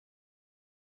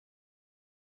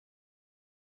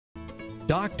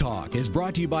DocTalk is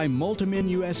brought to you by Multimin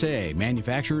USA,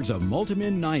 manufacturers of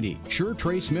Multimin 90, sure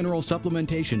trace mineral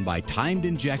supplementation by timed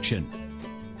injection.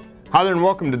 Hi there and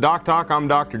welcome to DocTalk. I'm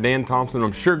Dr. Dan Thompson.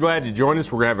 I'm sure glad you joined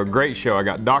us. We're going to have a great show. I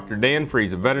got Dr. Dan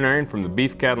Fries, a veterinarian from the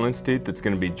Beef Cattle Institute, that's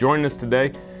going to be joining us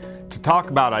today to talk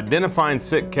about identifying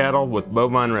sick cattle with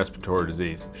bovine respiratory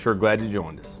disease. Sure glad you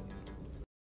joined us.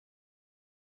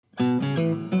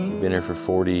 We've been here for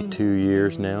 42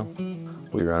 years now.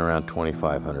 We run around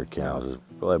 2,500 cows.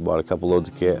 Well, I bought a couple loads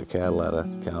of cattle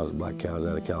black cows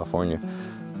out of California.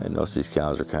 I noticed these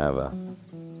cows are kind of a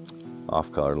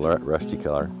off-color, rusty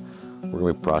color. We're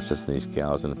going to be processing these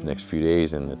cows in the next few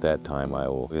days, and at that time I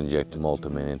will inject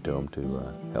Multimin into them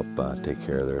to help take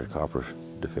care of their copper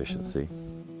deficiency.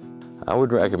 I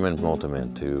would recommend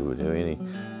Multimin to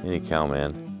any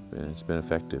cowman, and it's been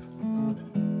effective.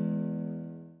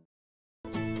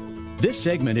 This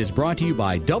segment is brought to you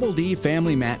by Double D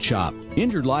Family Mat Shop.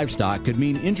 Injured livestock could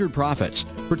mean injured profits.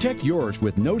 Protect yours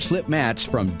with no-slip mats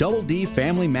from Double D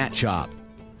Family Mat Shop.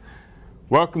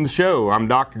 Welcome to the show. I'm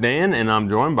Dr. Dan, and I'm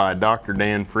joined by Dr.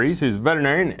 Dan Fries, who's a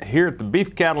veterinarian here at the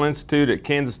Beef Cattle Institute at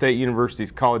Kansas State University's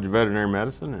College of Veterinary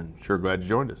Medicine, and sure glad you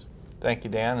joined us. Thank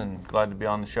you, Dan, and glad to be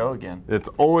on the show again. It's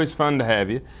always fun to have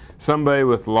you. Somebody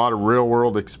with a lot of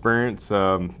real-world experience.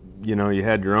 You know, you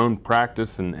had your own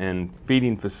practice and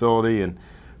feeding facility, and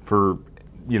for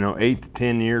 8 to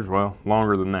 10 years, well,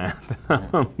 longer than that.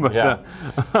 But yeah.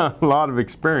 A lot of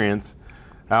experience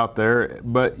out there.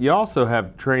 But you also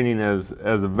have training as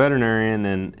a veterinarian,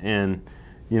 and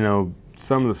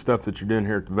some of the stuff that you're doing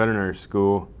here at the veterinary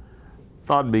school.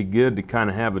 Thought it'd be good to kind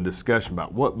of have a discussion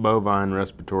about what bovine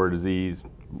respiratory disease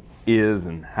is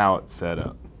and how it's set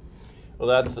up.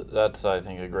 Well, that's I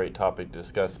think a great topic to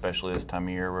discuss, especially this time of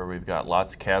year where we've got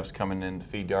lots of calves coming into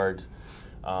feed yards.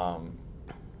 Cattle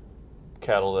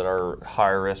that are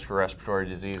higher risk for respiratory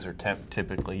disease are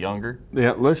typically younger.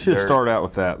 Yeah, let's just start out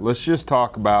with that. Let's just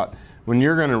talk about when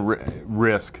you're going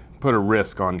to put a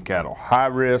risk on cattle. High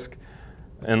risk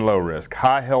and low risk.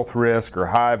 High health risk or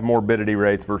high morbidity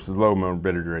rates versus low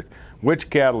morbidity rates. Which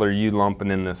cattle are you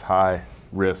lumping in this high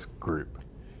risk group?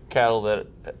 Cattle that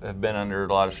have been under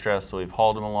a lot of stress, so we've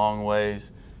hauled them a long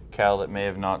ways. Cattle that may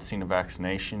have not seen a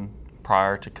vaccination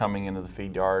prior to coming into the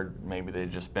feed yard. Maybe they've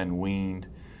just been weaned.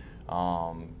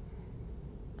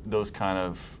 Those kind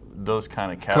of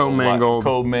cattle.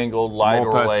 Co-mingled,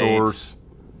 lighter weights.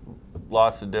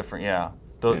 Lots of different,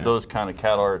 Those kind of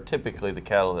cattle are typically the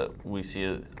cattle that we see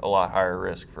a lot higher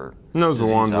risk for. And those are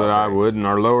the ones that I would, and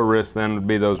our lower risk then would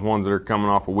be those ones that are coming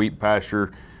off of wheat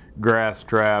pasture, grass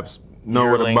traps, know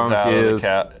where the bunk is.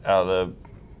 Out of the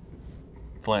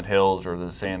Flint Hills or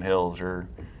the Sand Hills or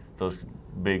those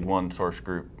big one source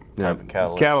group type of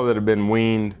cattle. Cattle that have been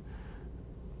weaned.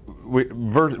 We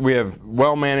have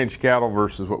well-managed cattle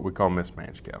versus what we call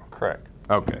mismanaged cattle. Correct.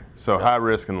 Okay, so high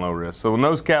risk and low risk. So when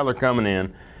those cattle are coming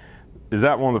in, is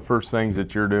that one of the first things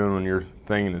that you're doing when you're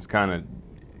thinking is kind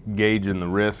of gauging the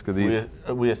risk of these?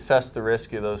 We assess the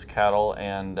risk of those cattle,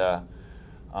 and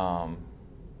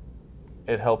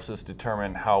it helps us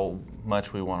determine how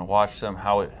much we want to watch them,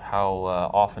 how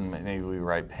often maybe we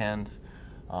ride pens,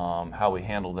 how we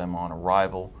handle them on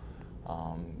arrival,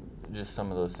 just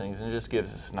some of those things, and it just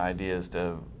gives us an idea as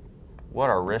to what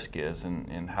our risk is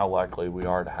and how likely we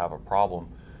are to have a problem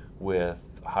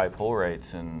with high pull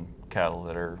rates and cattle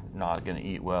that are not going to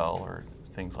eat well or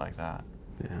things like that.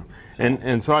 Yeah,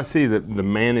 and so I see that the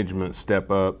management step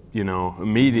up,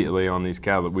 immediately on these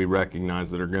cattle that we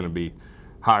recognize that are going to be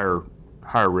higher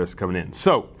risk coming in.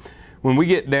 So when we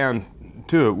get down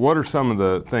to it, what are some of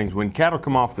the things, when cattle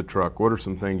come off the truck, what are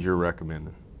some things you're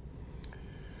recommending?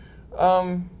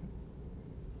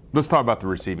 Let's talk about the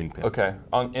receiving pen. Okay,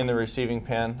 in the receiving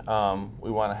pen,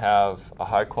 we want to have a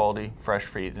high quality fresh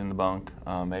feed in the bunk,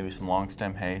 maybe some long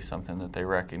stem hay, something that they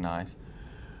recognize.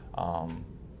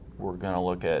 We're going to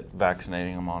look at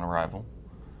vaccinating them on arrival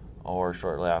or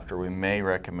shortly after. We may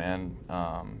recommend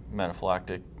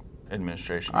metaphylactic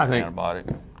administration of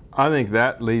antibiotic. I think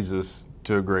that leads us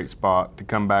to a great spot to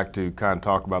come back to kind of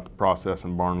talk about the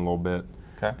processing barn a little bit.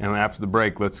 Okay. And after the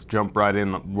break, let's jump right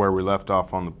in where we left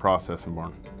off on the processing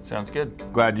barn. Sounds good.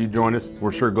 Glad you joined us.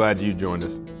 We're sure glad you joined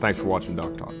us. Thanks for watching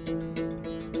DocTalk.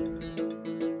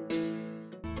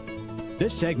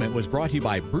 This segment was brought to you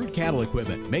by Brute Cattle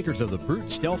Equipment, makers of the Brute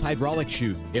Stealth Hydraulic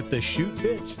Chute. If the chute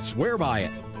fits, swear by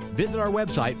it. Visit our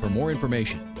website for more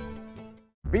information.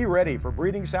 Be ready for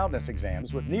breeding soundness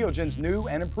exams with Neogen's new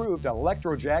and improved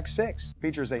ElectroJack 6.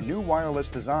 Features a new wireless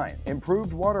design,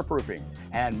 improved waterproofing,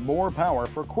 and more power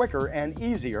for quicker and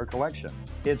easier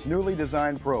collections. Its newly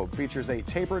designed probe features a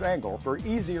tapered angle for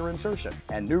easier insertion,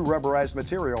 and new rubberized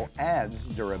material adds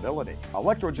durability.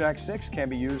 ElectroJack 6 can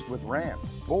be used with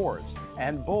rams, boars,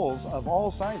 and bulls of all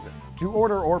sizes. To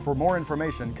order or for more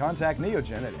information, contact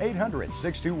Neogen at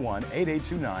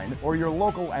 800-621-8829 or your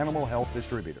local animal health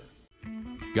distributor.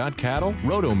 Got cattle?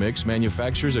 Rotomix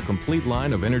manufactures a complete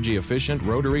line of energy-efficient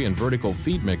rotary and vertical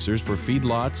feed mixers for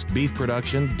feedlots, beef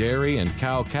production, dairy, and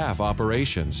cow-calf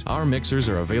operations. Our mixers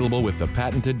are available with the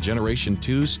patented Generation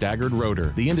 2 staggered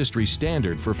rotor, the industry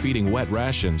standard for feeding wet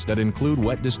rations that include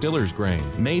wet distiller's grain.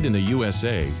 Made in the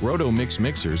USA, Rotomix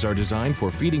mixers are designed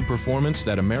for feeding performance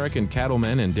that American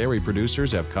cattlemen and dairy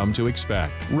producers have come to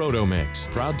expect.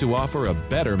 Rotomix, proud to offer a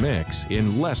better mix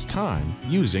in less time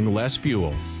using less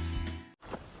fuel.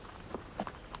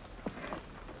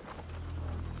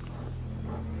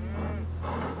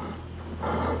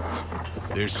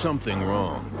 There's something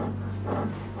wrong.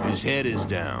 His head is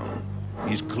down.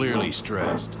 He's clearly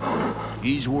stressed.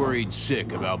 He's worried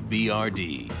sick about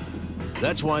BRD.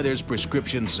 That's why there's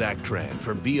prescription Zactran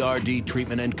for BRD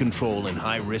treatment and control in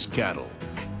high-risk cattle.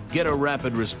 Get a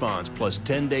rapid response plus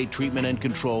 10-day treatment and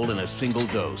control in a single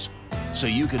dose, so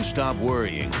you can stop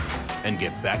worrying and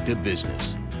get back to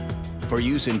business. For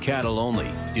use in cattle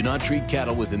only, do not treat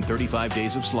cattle within 35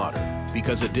 days of slaughter.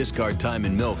 Because a discard time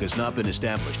in milk has not been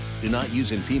established, do not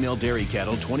use in female dairy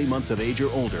cattle 20 months of age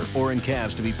or older or in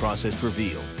calves to be processed for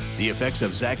veal. The effects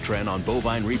of Zactran on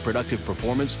bovine reproductive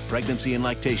performance, pregnancy, and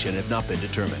lactation have not been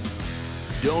determined.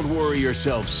 Don't worry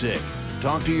yourself sick.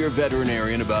 Talk to your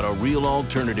veterinarian about a real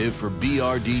alternative for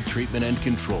BRD treatment and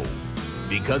control.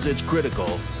 Because it's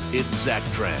critical, it's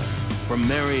Zactran from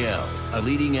Mariel, a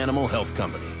leading animal health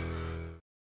company.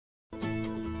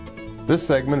 This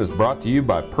segment is brought to you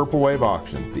by Purple Wave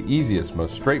Auction, the easiest,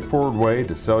 most straightforward way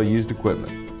to sell used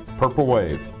equipment. Purple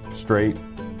Wave, straight,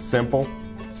 simple,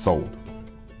 sold.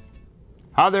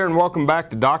 Hi there and welcome back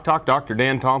to DocTalk. Dr.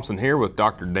 Dan Thompson here with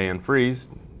Dr. Dan Fries,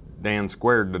 Dan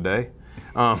Squared today,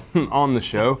 on the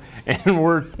show. And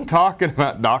we're talking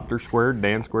about Dr. Squared,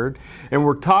 Dan Squared, and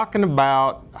we're talking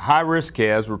about high-risk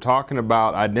calves. We're talking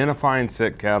about identifying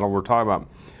sick cattle. We're talking about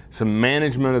some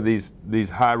management of these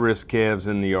high-risk calves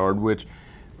in the yard, which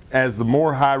as the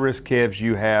more high-risk calves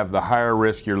you have, the higher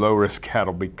risk your low-risk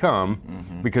cattle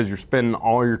become, because you're spending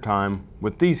all your time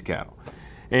with these cattle.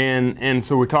 And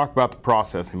so we talked about the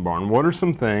processing barn. What are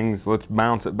some things, let's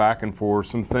bounce it back and forth,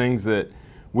 some things that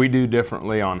we do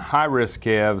differently on high-risk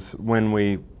calves when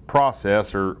we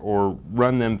process or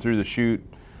run them through the chute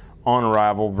on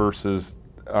arrival versus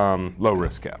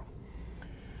low-risk cattle?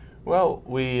 Well,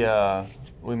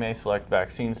 we may select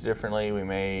vaccines differently. We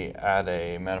may add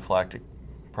a metaphylactic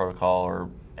protocol or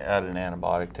add an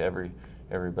antibiotic to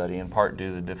everybody, in part due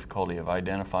to the difficulty of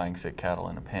identifying sick cattle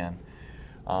in a pen.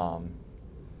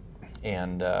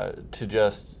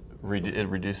 It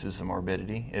reduces the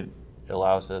morbidity. It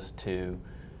allows us to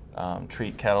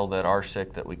treat cattle that are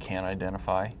sick that we can't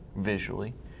identify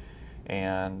visually,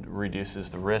 and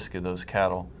reduces the risk of those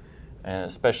cattle, and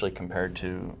especially compared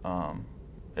to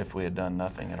if we had done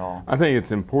nothing at all. I think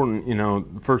it's important, you know,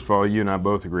 first of all, you and I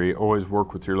both agree, always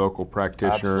work with your local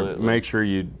practitioner. Absolutely. Make sure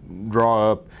you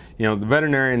draw up, you know, the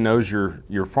veterinarian knows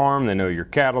your farm, they know your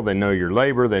cattle, they know your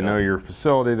labor, they know your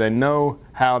facility, they know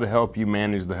how to help you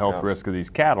manage the health risk of these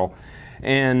cattle.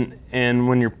 And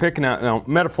when you're picking out, now,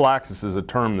 metaphylaxis is a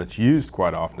term that's used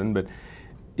quite often, but,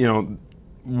 you know,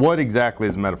 what exactly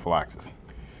is metaphylaxis?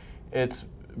 It's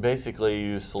basically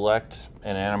you select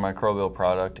an antimicrobial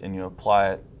product and you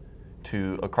apply it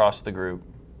to across the group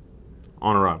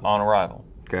on arrival. On arrival.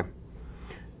 Okay.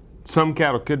 Some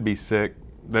cattle could be sick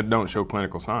that don't show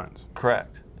clinical signs.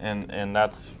 Correct, and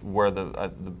that's where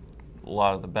a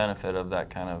lot of the benefit of that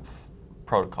kind of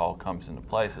protocol comes into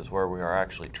place, is where we are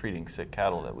actually treating sick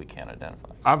cattle that we can't identify.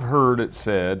 I've heard it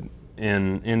said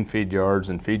in feed yards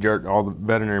and all the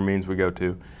veterinary meetings we go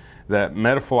to, that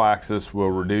metaphylaxis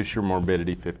will reduce your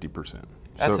morbidity 50%.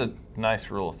 That's a nice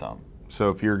rule of thumb.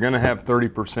 So if you're going to have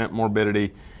 30%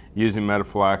 morbidity using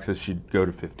metaphylaxis, you'd go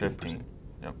to 15%.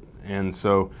 Yep. And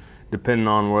so depending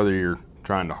on whether you're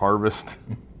trying to harvest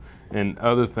and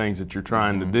other things that you're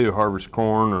trying to do, harvest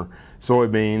corn or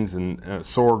soybeans and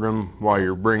sorghum while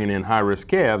you're bringing in high-risk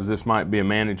calves, this might be a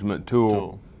management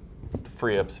tool to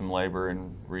free up some labor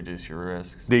and reduce your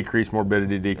risks. Decrease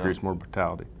morbidity, decrease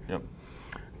mortality. Yep.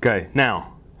 Okay,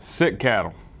 now, sick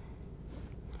cattle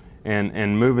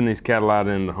and moving these cattle out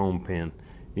into the home pen.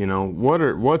 You know,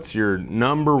 what's your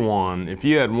number one, if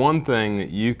you had one thing that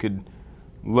you could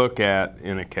look at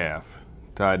in a calf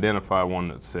to identify one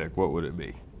that's sick, what would it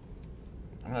be?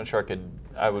 I'm not sure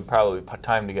I would probably put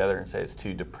time together and say it's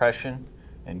to depression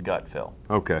and gut fill.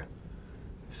 Okay.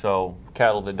 So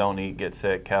cattle that don't eat get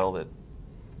sick, cattle that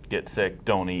get sick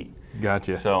don't eat.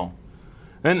 Gotcha. So,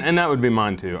 and that would be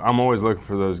mine too. I'm always looking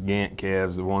for those Gant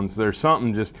calves, the ones, there's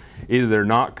something just, either they're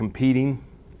not competing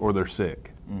or they're sick.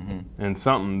 And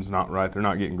something's not right, they're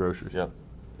not getting groceries. Yep,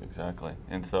 exactly.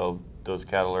 And so those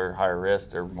cattle are higher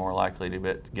risk, they're more likely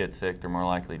to get sick, they're more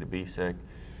likely to be sick.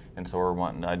 And so we're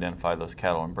wanting to identify those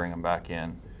cattle and bring them back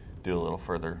in, do a little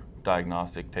further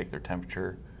diagnostic, take their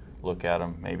temperature, look at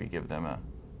them, maybe give them a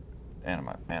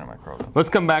antimicrobial. Let's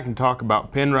come back and talk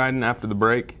about pen riding after the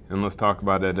break, and let's talk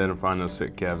about identifying those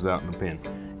sick calves out in the pen.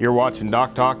 You're watching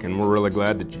Doc Talk, and we're really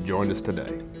glad that you joined us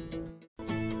today.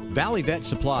 Valley Vet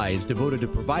Supply is devoted to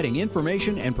providing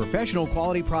information and professional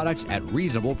quality products at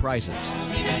reasonable prices.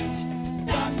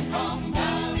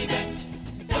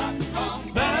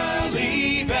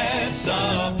 Valley Vet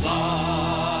Supply.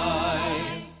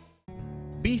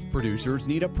 Beef producers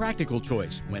need a practical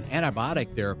choice when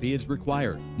antibiotic therapy is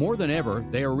required. More than ever,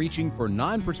 they are reaching for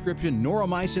non-prescription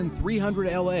Noromycin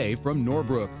 300LA from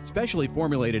Norbrook, specially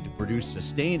formulated to produce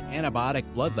sustained antibiotic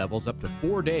blood levels up to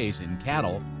 4 days in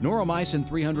cattle. Noromycin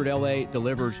 300LA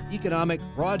delivers economic,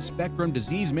 broad-spectrum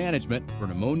disease management for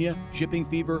pneumonia, shipping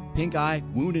fever, pink eye,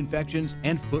 wound infections,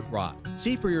 and foot rot.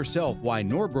 See for yourself why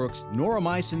Norbrook's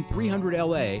Noromycin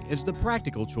 300LA is the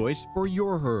practical choice for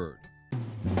your herd.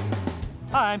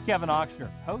 Hi, I'm Kevin Ochsner,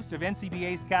 host of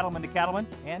NCBA's Cattleman to Cattleman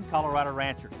and Colorado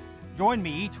Rancher. Join me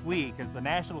each week as the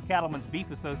National Cattlemen's Beef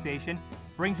Association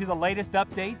brings you the latest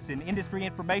updates in industry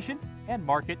information and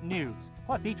market news.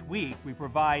 Plus, each week we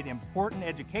provide important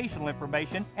educational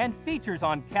information and features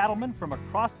on cattlemen from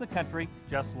across the country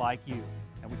just like you.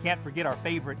 And we can't forget our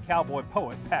favorite cowboy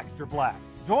poet, Baxter Black.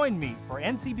 Join me for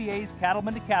NCBA's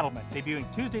Cattleman to Cattleman, debuting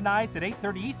Tuesday nights at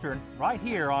 8:30 Eastern, right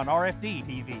here on RFD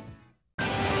TV.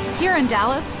 Here in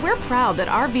Dallas, we're proud that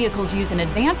our vehicles use an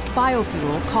advanced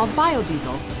biofuel called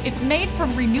biodiesel. It's made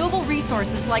from renewable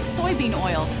resources like soybean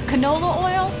oil, canola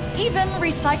oil, even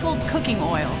recycled cooking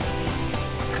oil.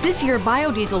 This year,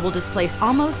 biodiesel will displace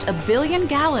almost 1 billion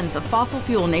gallons of fossil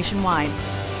fuel nationwide.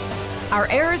 Our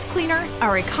air is cleaner,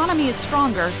 our economy is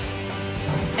stronger,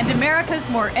 and America's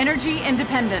more energy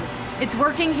independent. It's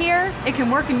working here, it can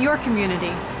work in your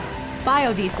community.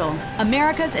 Biodiesel,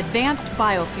 America's advanced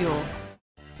biofuel.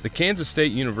 The Kansas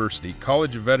State University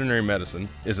College of Veterinary Medicine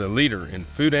is a leader in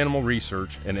food animal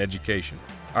research and education.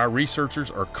 Our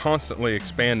researchers are constantly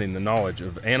expanding the knowledge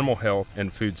of animal health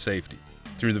and food safety.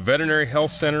 Through the Veterinary Health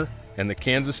Center and the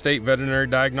Kansas State Veterinary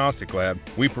Diagnostic Lab,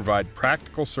 we provide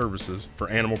practical services for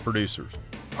animal producers.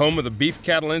 Home of the Beef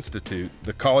Cattle Institute,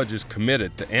 the college is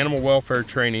committed to animal welfare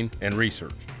training and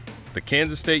research. The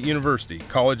Kansas State University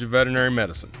College of Veterinary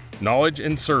Medicine, knowledge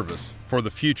and service for the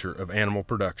future of animal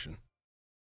production.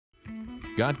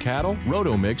 Got cattle?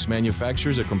 RotoMix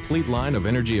manufactures a complete line of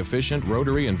energy-efficient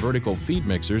rotary and vertical feed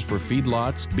mixers for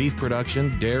feedlots, beef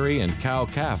production, dairy, and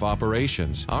cow-calf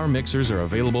operations. Our mixers are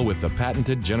available with the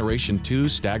patented Generation 2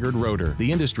 staggered rotor, the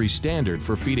industry standard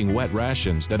for feeding wet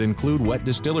rations that include wet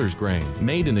distiller's grain.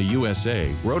 Made in the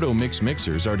USA, RotoMix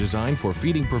mixers are designed for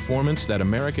feeding performance that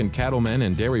American cattlemen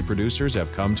and dairy producers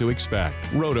have come to expect.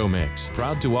 RotoMix,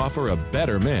 proud to offer a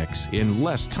better mix in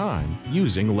less time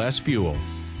using less fuel.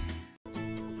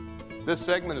 This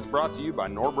segment is brought to you by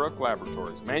Norbrook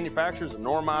Laboratories, manufacturers of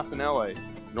Noromycin LA,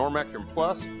 Normectin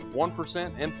Plus,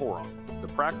 1%, and Poron, the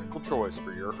practical choice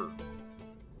for your herd.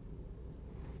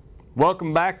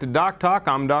 Welcome back to Doc Talk.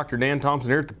 I'm Dr. Dan Thompson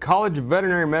here at the College of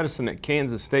Veterinary Medicine at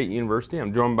Kansas State University.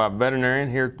 I'm joined by a veterinarian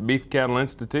here at the Beef Cattle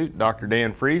Institute, Dr.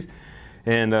 Dan Fries.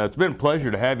 And it's been a pleasure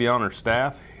to have you on our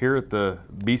staff here at the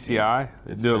BCI.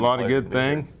 Do a lot of good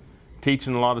things,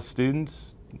 teaching a lot of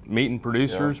students, meeting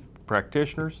producers,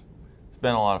 practitioners. It's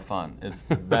been a lot of fun. It's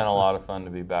been a lot of fun to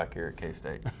be back here at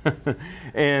K-State.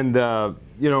 And,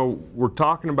 you know, we're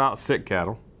talking about sick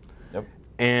cattle. Yep.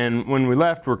 And when we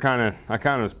left, I kind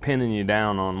of was pinning you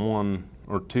down on one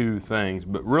or two things,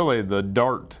 but really the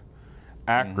DART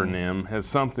acronym has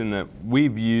something that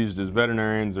we've used as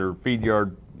veterinarians or feed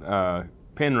yard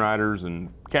pen riders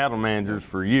and cattle managers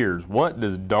for years. What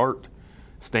does DART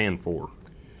stand for?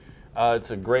 It's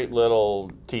a great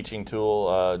little teaching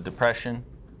tool. Depression,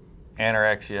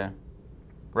 anorexia,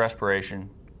 respiration,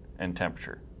 and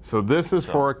temperature. So this is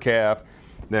for a calf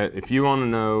that, if you want to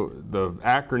know the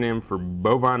acronym for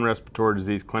bovine respiratory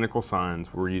disease clinical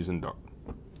signs, we're using DART.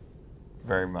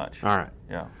 Very much. All right.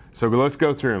 Yeah. So let's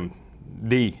go through them.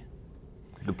 D,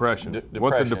 depression. Depression.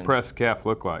 What's a depressed calf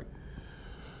look like?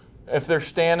 If they're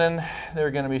standing,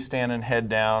 they're going to be standing head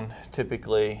down.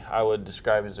 Typically, I would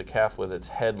describe it as a calf with its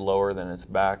head lower than its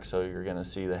back, so you're going to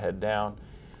see the head down.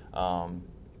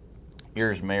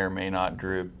 Ears may or may not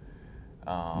droop.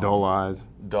 Dull eyes.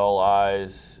 Dull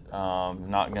eyes.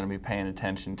 Not going to be paying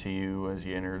attention to you as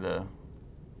you enter the.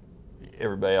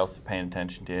 Everybody else is paying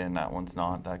attention to you, and that one's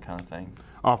not. That kind of thing.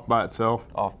 Off by itself.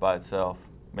 Off by itself.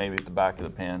 Maybe at the back of the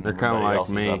pen. They're kind of like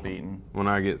me. Up eating. When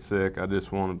I get sick, I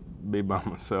just want to be by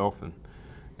myself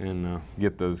and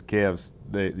get those calves.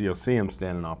 You'll see them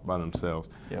standing off by themselves.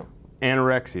 Yep.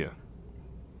 Anorexia.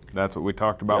 That's what we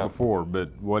talked about before.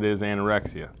 But what is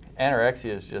anorexia?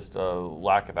 Anorexia is just a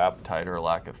lack of appetite or a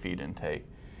lack of feed intake.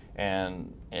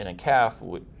 And in a calf,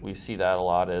 we see that a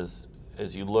lot as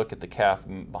you look at the calf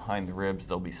behind the ribs,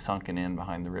 they'll be sunken in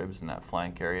behind the ribs in that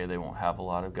flank area. They won't have a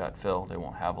lot of gut fill. They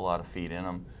won't have a lot of feed in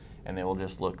them. And they will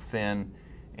just look thin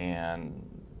and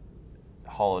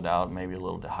hollowed out, maybe a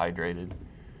little dehydrated.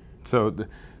 So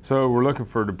we're looking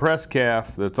for a depressed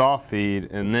calf that's off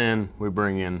feed, and then we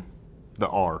bring in the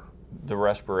R. The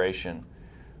respiration.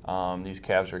 These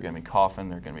calves are going to be coughing.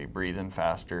 They're going to be breathing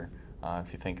faster.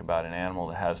 If you think about an animal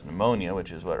that has pneumonia,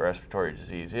 which is what respiratory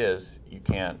disease is, you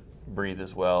can't breathe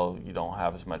as well. You don't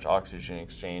have as much oxygen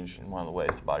exchange, and one of the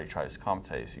ways the body tries to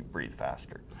compensate is you breathe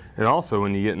faster. And also,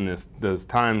 when you get in those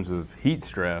times of heat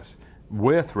stress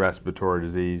with respiratory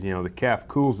disease, the calf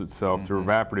cools itself through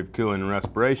evaporative cooling and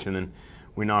respiration, and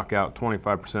we knock out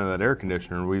 25% of that air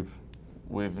conditioner. We've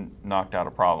knocked out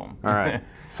a problem. All right.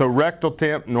 So rectal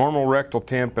temp, normal rectal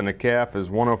temp in a calf is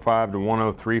 105 to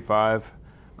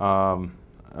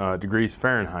 103.5 degrees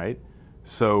Fahrenheit.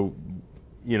 So,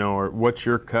 what's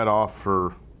your cutoff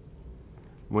for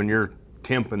when you're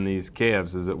temping these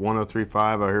calves? Is it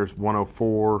 103.5? I hear it's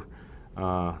 104.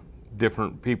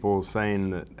 Different people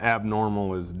saying that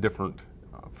abnormal is different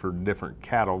for different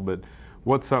cattle, but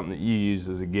what's something that you use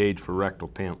as a gauge for rectal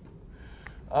temp?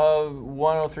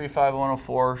 103.5,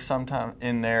 104, sometime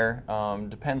in there.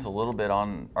 Depends a little bit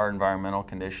on our environmental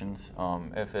conditions.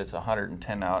 If it's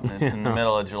 110 out and it's in the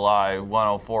middle of July,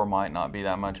 104 might not be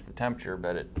that much of a temperature,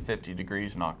 but at 50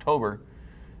 degrees in October,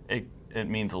 it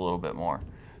means a little bit more.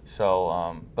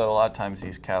 So, but a lot of times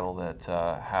these cattle that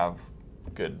have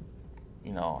good,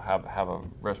 have a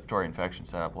respiratory infection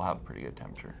set up will have a pretty good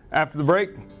temperature. After the break,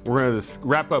 we're going to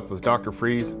wrap up with Dr.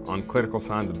 Freeze on clinical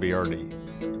signs of BRD.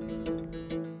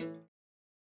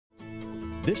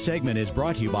 This segment is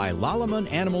brought to you by Lalaman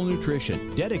Animal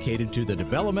Nutrition, dedicated to the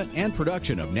development and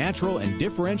production of natural and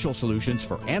differential solutions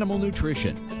for animal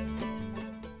nutrition.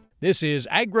 This is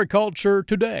Agriculture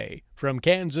Today from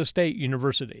Kansas State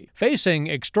University. Facing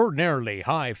extraordinarily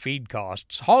high feed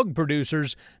costs, hog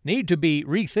producers need to be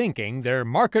rethinking their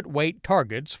market weight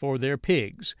targets for their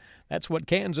pigs. That's what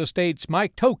Kansas State's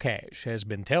Mike Tokash has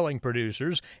been telling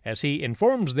producers as he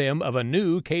informs them of a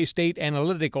new K-State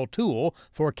analytical tool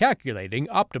for calculating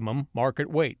optimum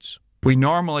market weights. We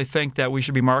normally think that we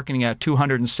should be marketing at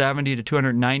 270 to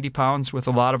 290 pounds with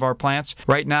a lot of our plants.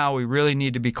 Right now, we really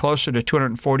need to be closer to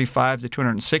 245 to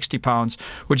 260 pounds,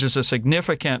 which is a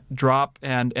significant drop,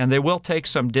 and they will take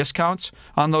some discounts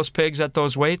on those pigs at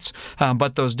those weights,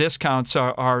 but those discounts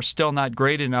are still not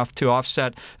great enough to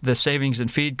offset the savings in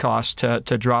feed costs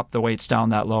to drop the weights down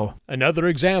that low. Another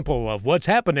example of what's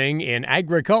happening in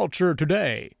agriculture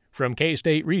today. From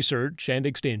K-State Research and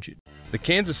Extension. The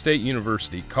Kansas State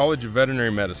University College of Veterinary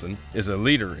Medicine is a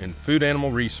leader in food animal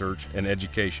research and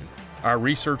education. Our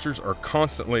researchers are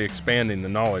constantly expanding the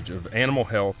knowledge of animal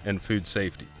health and food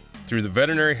safety. Through the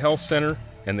Veterinary Health Center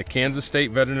and the Kansas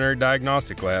State Veterinary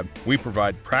Diagnostic Lab, we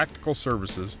provide practical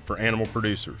services for animal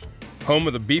producers. Home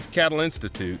of the Beef Cattle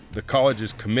Institute, the college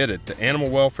is committed to animal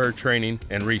welfare training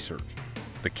and research.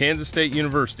 The Kansas State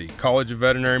University College of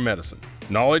Veterinary Medicine.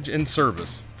 Knowledge and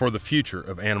service for the future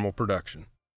of animal production.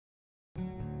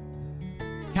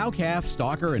 Cow-calf,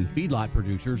 stocker, and feedlot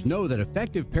producers know that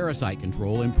effective parasite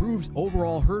control improves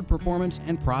overall herd performance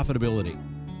and profitability.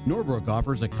 Norbrook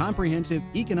offers a comprehensive,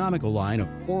 economical line of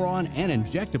pour-on and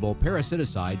injectable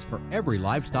parasiticides for every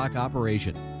livestock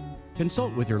operation.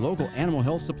 Consult with your local animal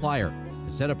health supplier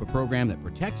to set up a program that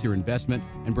protects your investment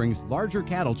and brings larger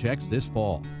cattle checks this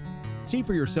fall. See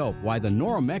for yourself why the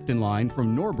Noromectin line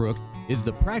from Norbrook is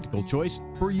the practical choice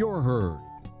for your herd.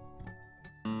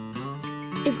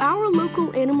 If our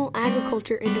local animal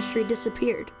agriculture industry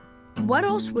disappeared, what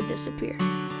else would disappear?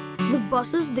 The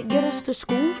buses that get us to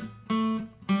school?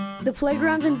 The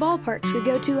playgrounds and ballparks we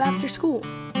go to after school?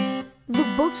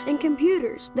 The books and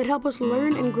computers that help us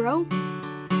learn and grow?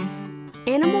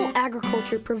 Animal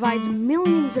agriculture provides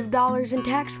millions of dollars in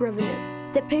tax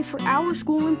revenue that pay for our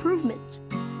school improvements,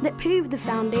 that pave the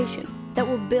foundation. that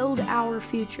will build our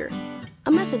future.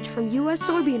 A message from U.S.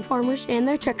 soybean farmers and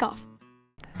their checkoff.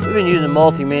 We've been using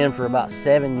Multi-Men for about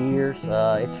 7 years.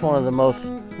 It's one of the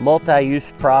most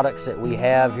multi-use products that we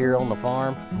have here on the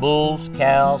farm. Bulls,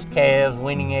 cows, calves,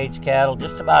 weaning age cattle,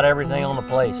 just about everything on the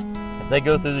place. If they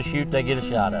go through the chute, they get a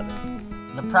shot of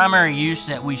it. The primary use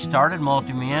that we started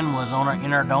Multi-Men was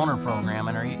in our donor program,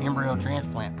 in our embryo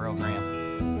transplant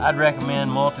program. I'd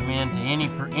recommend Multi-Men to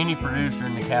any producer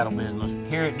in the cattle business.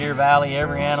 Here at Deer Valley,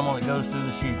 every animal that goes through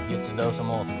the chute gets a dose of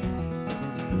Multi-Men.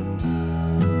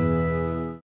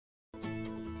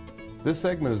 This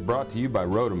segment is brought to you by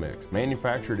Rotomix,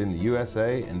 manufactured in the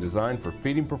USA and designed for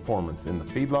feeding performance in the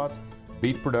feedlots,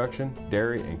 beef production,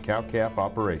 dairy, and cow-calf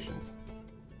operations.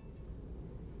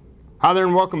 Hi there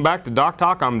and welcome back to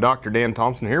DocTalk. I'm Dr. Dan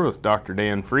Thompson here with Dr.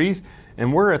 Dan Fries,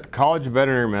 and we're at the College of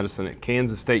Veterinary Medicine at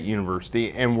Kansas State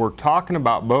University, and we're talking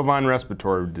about bovine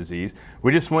respiratory disease.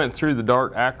 We just went through the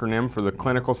DART acronym for the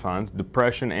clinical signs: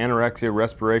 depression, anorexia,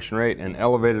 respiration rate, and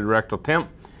elevated rectal temp.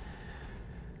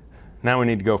 Now we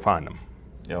need to go find them.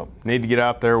 Yep. Need to get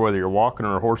out there, whether you're walking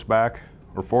or horseback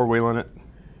or four-wheeling it.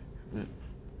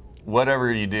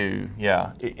 Whatever you do,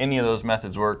 yeah, any of those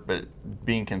methods work, but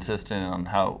being consistent on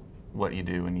what you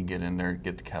do when you get in there,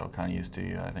 get the cattle kind of used to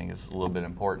you, I think is a little bit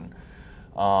important.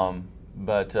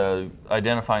 But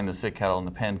identifying the sick cattle in the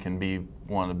pen can be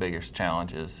one of the biggest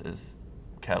challenges, as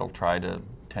cattle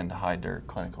tend to hide their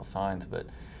clinical signs. But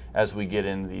as we get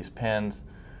into these pens,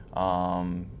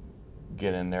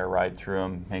 get in there, ride through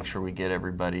them, make sure we get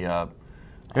everybody up.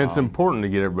 And it's important to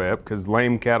get everybody up because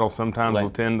lame cattle sometimes will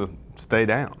tend to stay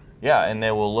down. Yeah, and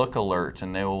they will look alert,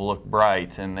 and they will look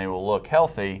bright, and they will look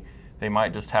healthy. They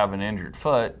might just have an injured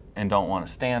foot and don't want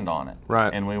to stand on it.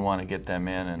 Right. And we want to get them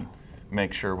in and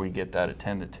make sure we get that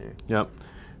attended to. Yep.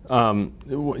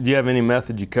 Do you have any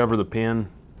method you cover the pen,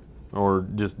 or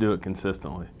just do it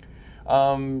consistently?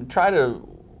 Try to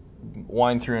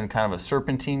wind through in kind of a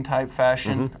serpentine type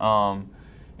fashion,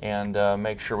 and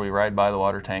make sure we ride by the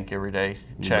water tank every day,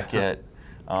 check it.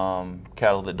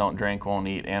 Cattle that don't drink won't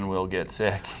eat and will get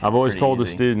sick. I've always told the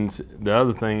students, the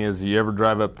other thing is, you ever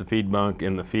drive up the feed bunk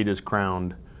and the feed is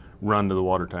crowned, run to the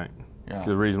water tank. Yeah.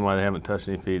 The reason why they haven't touched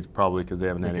any feed is probably because they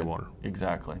haven't had any water.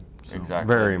 Exactly. So, exactly.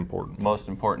 Very important. Most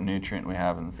important nutrient we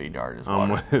have in the feed yard is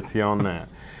water. I'm with you on that.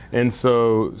 And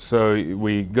so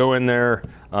we go in there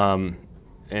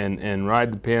and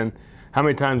ride the pen. How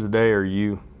many times a day are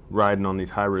you riding on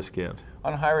these high-risk calves?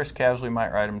 On high-risk calves, we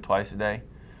might ride them twice a day.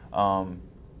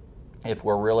 If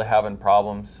we're really having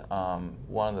problems,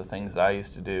 one of the things that I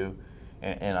used to do,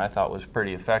 and I thought was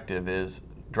pretty effective, is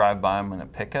drive by them in a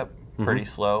pickup pretty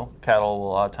slow. Cattle will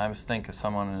a lot of times think if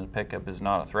someone in a pickup is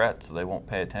not a threat, so they won't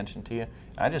pay attention to you.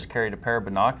 I just carried a pair of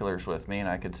binoculars with me, and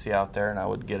I could see out there, and I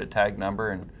would get a tag number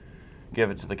and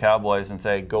give it to the cowboys and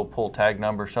say, go pull tag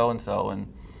number so-and-so.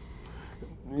 And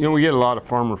you know, we get a lot of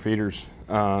farmer feeders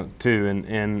too,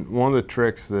 and one of the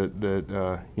tricks that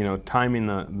you know, timing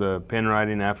the pen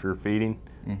riding after feeding.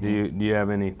 Do you have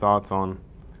any thoughts on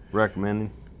recommending?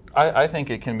 I think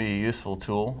it can be a useful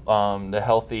tool. The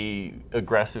healthy,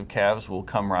 aggressive calves will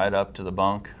come right up to the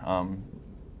bunk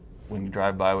when you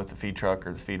drive by with the feed truck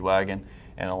or the feed wagon,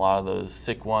 and a lot of those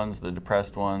sick ones, the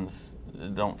depressed ones,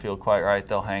 don't feel quite right.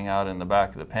 They'll hang out in the back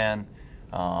of the pen.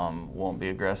 Won't be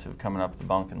aggressive coming up the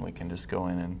bunk, and we can just go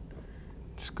in and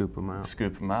scoop them out.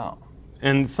 Scoop them out.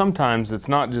 And sometimes it's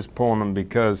not just pulling them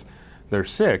because they're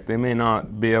sick. They may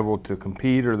not be able to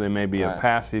compete, or they may be a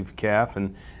passive calf,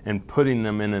 and putting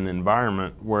them in an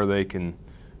environment where they can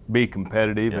be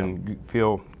competitive and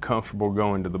feel comfortable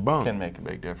going to the bunk can make a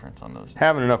big difference on those.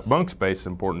 Having enough bunk space is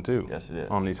important too. Yes, it is.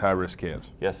 On these high-risk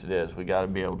calves. Yes, it is. We got to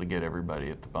be able to get everybody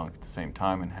at the bunk at the same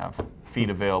time and have feed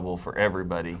available for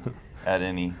everybody at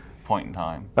any point in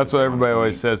time. That's what everybody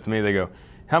always says to me. They go,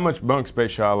 how much bunk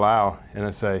space should I allow? And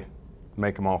I say,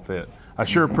 make them all fit. I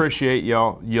sure appreciate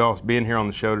y'all being here on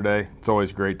the show today. It's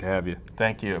always great to have you.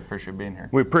 Thank you. I appreciate being here.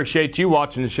 We appreciate you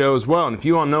watching the show as well. And if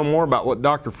you want to know more about what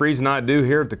Dr. Fries and I do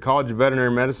here at the College of Veterinary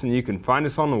Medicine, you can find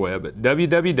us on the web at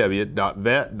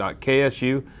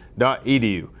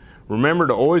www.vet.ksu.edu. Remember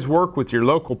to always work with your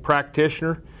local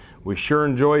practitioner. We sure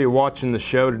enjoy you watching the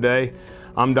show today.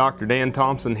 I'm Dr. Dan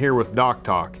Thompson here with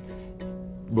DocTalk.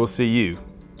 We'll see you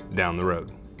down the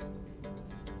road.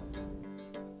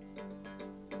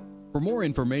 For more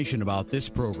information about this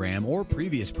program or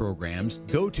previous programs,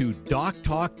 go to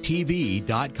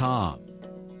DocTalkTV.com.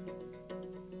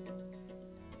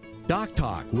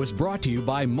 DocTalk was brought to you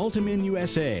by Multi-Men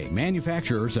USA,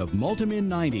 manufacturers of Multi-Men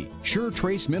 90, sure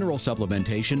trace mineral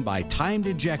supplementation by timed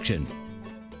injection.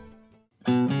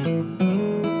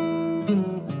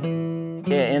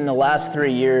 In In the last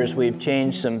 3 years, we've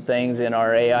changed some things in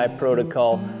our AI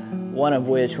protocol, one of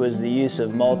which was the use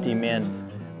of multi-min.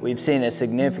 We've seen a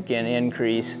significant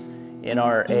increase in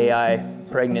our AI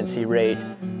pregnancy rate.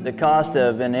 The cost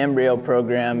of an embryo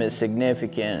program is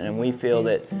significant, and we feel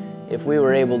that if we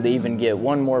were able to even get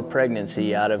one more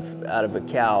pregnancy out of a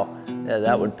cow,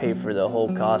 that would pay for the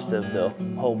whole cost of the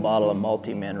whole bottle of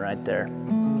multi-min right there.